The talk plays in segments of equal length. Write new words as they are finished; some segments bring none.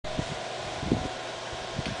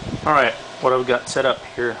Alright, what I've got set up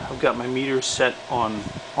here, I've got my meter set on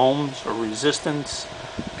ohms or resistance.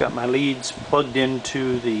 I've got my leads plugged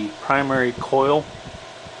into the primary coil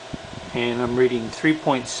and I'm reading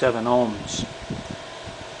 3.7 ohms.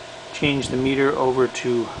 Change the meter over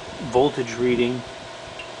to voltage reading,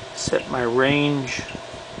 set my range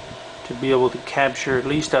to be able to capture at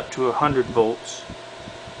least up to 100 volts,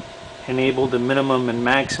 enable the minimum and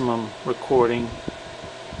maximum recording,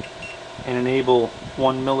 and enable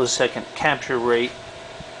 1 millisecond capture rate.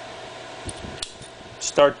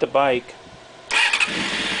 Start the bike,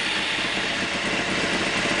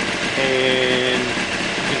 and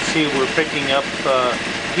you can see we're picking up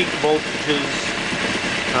peak voltages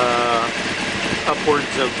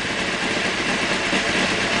upwards of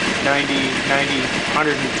 90,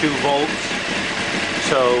 102 volts.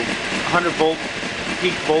 So 100 volt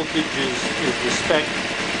peak voltage is the spec.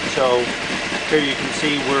 So here you can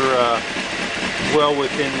see we're well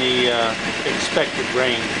within the expected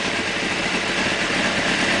range.